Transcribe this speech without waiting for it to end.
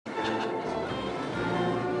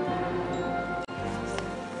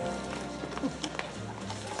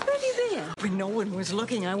When no one was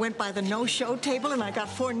looking, I went by the no-show table and I got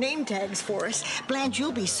 4 name tags for us. Blanche,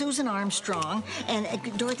 you'll be Susan Armstrong. And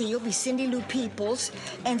Dorothy, you'll be Cindy Lou Peoples.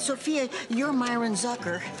 And Sophia, you're Myron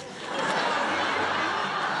Zucker.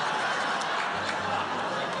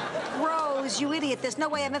 Rose, you idiot. There's no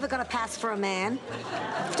way I'm ever going to pass for a man.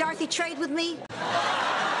 Dorothy, trade with me?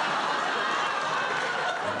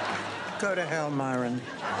 Go to hell, Myron.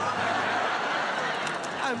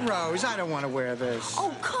 Rose, I don't want to wear this.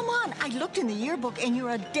 Oh, come on. I looked in the yearbook, and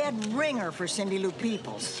you're a dead ringer for Cindy Lou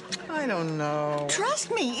Peoples. I don't know.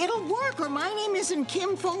 Trust me, it'll work, or my name isn't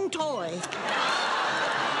Kim Fung-Toi.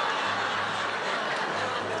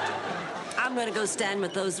 I'm going to go stand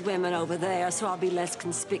with those women over there, so I'll be less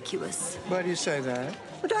conspicuous. Why do you say that?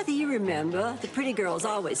 Well, Dorothy, you remember, the pretty girls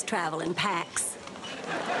always travel in packs.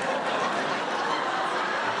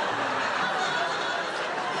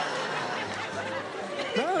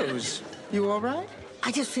 Rose, you all right?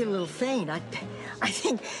 I just feel a little faint. I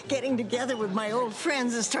think getting together with my old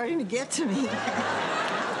friends is starting to get to me.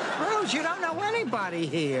 Rose, you don't know anybody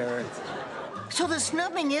here. So the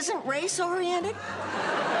snubbing isn't race-oriented?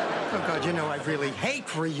 Oh, God, you know, I really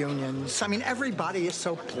hate reunions. I mean, everybody is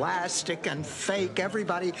so plastic and fake.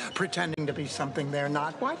 Everybody pretending to be something they're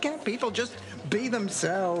not. Why can't people just be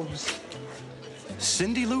themselves?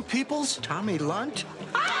 Cindy Lou Peoples? Tommy Lunt?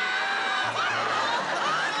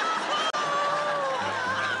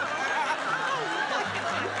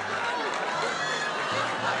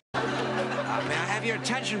 May I have your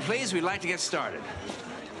attention, please? We'd like to get started.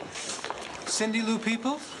 Cindy Lou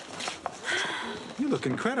Peoples? You look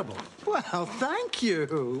incredible. Well, thank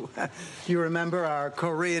you. You remember our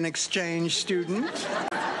Korean exchange student,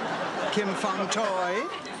 Kim Fung-Toi?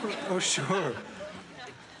 Oh, sure.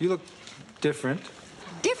 You look different.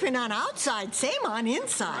 Different on outside, same on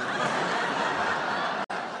inside.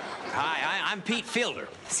 Hi, I'm Pete Fielder.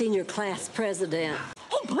 Senior class president.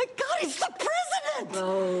 Oh, my God, it's the president!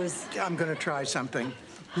 Rose. I'm going to try something.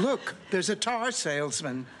 Look, there's a tar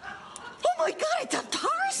salesman. Oh, my God, it's a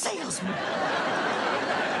tar salesman!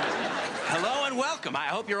 Hello and welcome. I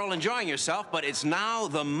hope you're all enjoying yourself, but it's now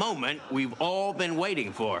the moment we've all been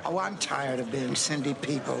waiting for. Oh, I'm tired of being Cindy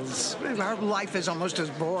Peoples. Our life is almost as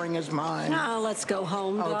boring as mine. Now let's go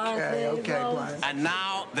home, Dorothy. Okay, Rose. Blanche. And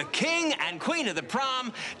now, the king and queen of the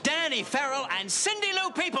prom, Danny Farrell and Cindy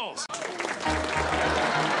Lou Peoples.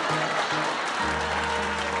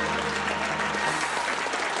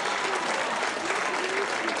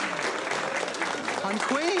 I'm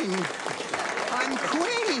queen. I'm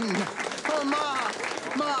queen. Oh, Ma,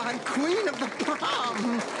 I'm queen of the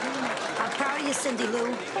prom. I'm proud of you, Cindy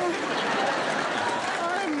Lou.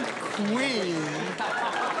 I'm queen.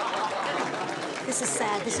 This is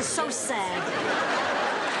sad. This is so sad.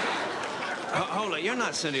 Hold it, you're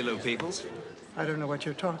not Cindy Lou Peoples. I don't know what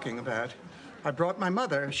you're talking about. I brought my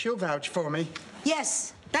mother. She'll vouch for me.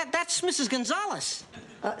 Yes, that's Mrs. Gonzalez.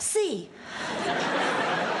 See.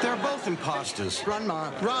 They're both imposters. Run,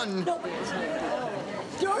 Ma, run.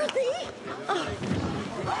 Dorothy?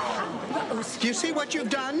 Do you see what you've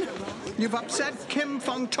done? You've upset Kim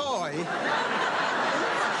Fung-Toi.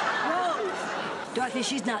 Rose. Dorothy,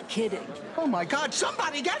 she's not kidding. Oh, my God,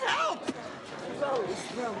 somebody get help! Rose.